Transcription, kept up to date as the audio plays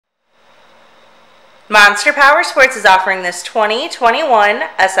Monster Powersports is offering this 2021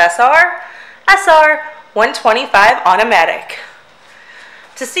 SSR SR125 Automatic.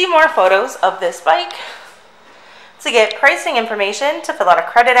 To see more photos of this bike, to get pricing information, to fill out a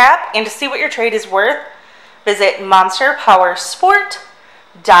credit app, and to see what your trade is worth, visit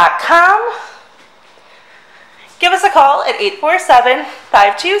monsterpowersport.com. Give us a call at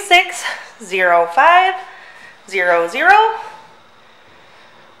 847-526-0500.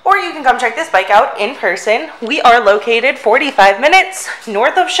 Or you can come check this bike out in person. We are located 45 minutes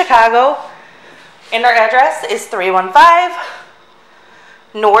north of Chicago, and our address is 315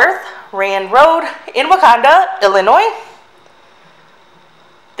 North Rand Road in Wauconda, Illinois.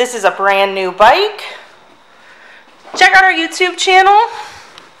 This is a brand new bike. Check out our YouTube channel.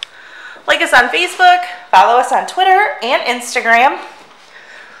 Like us on Facebook. Follow us on Twitter and Instagram.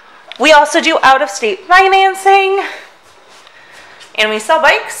 We also do out-of-state financing. And we sell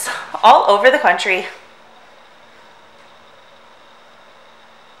bikes all over the country.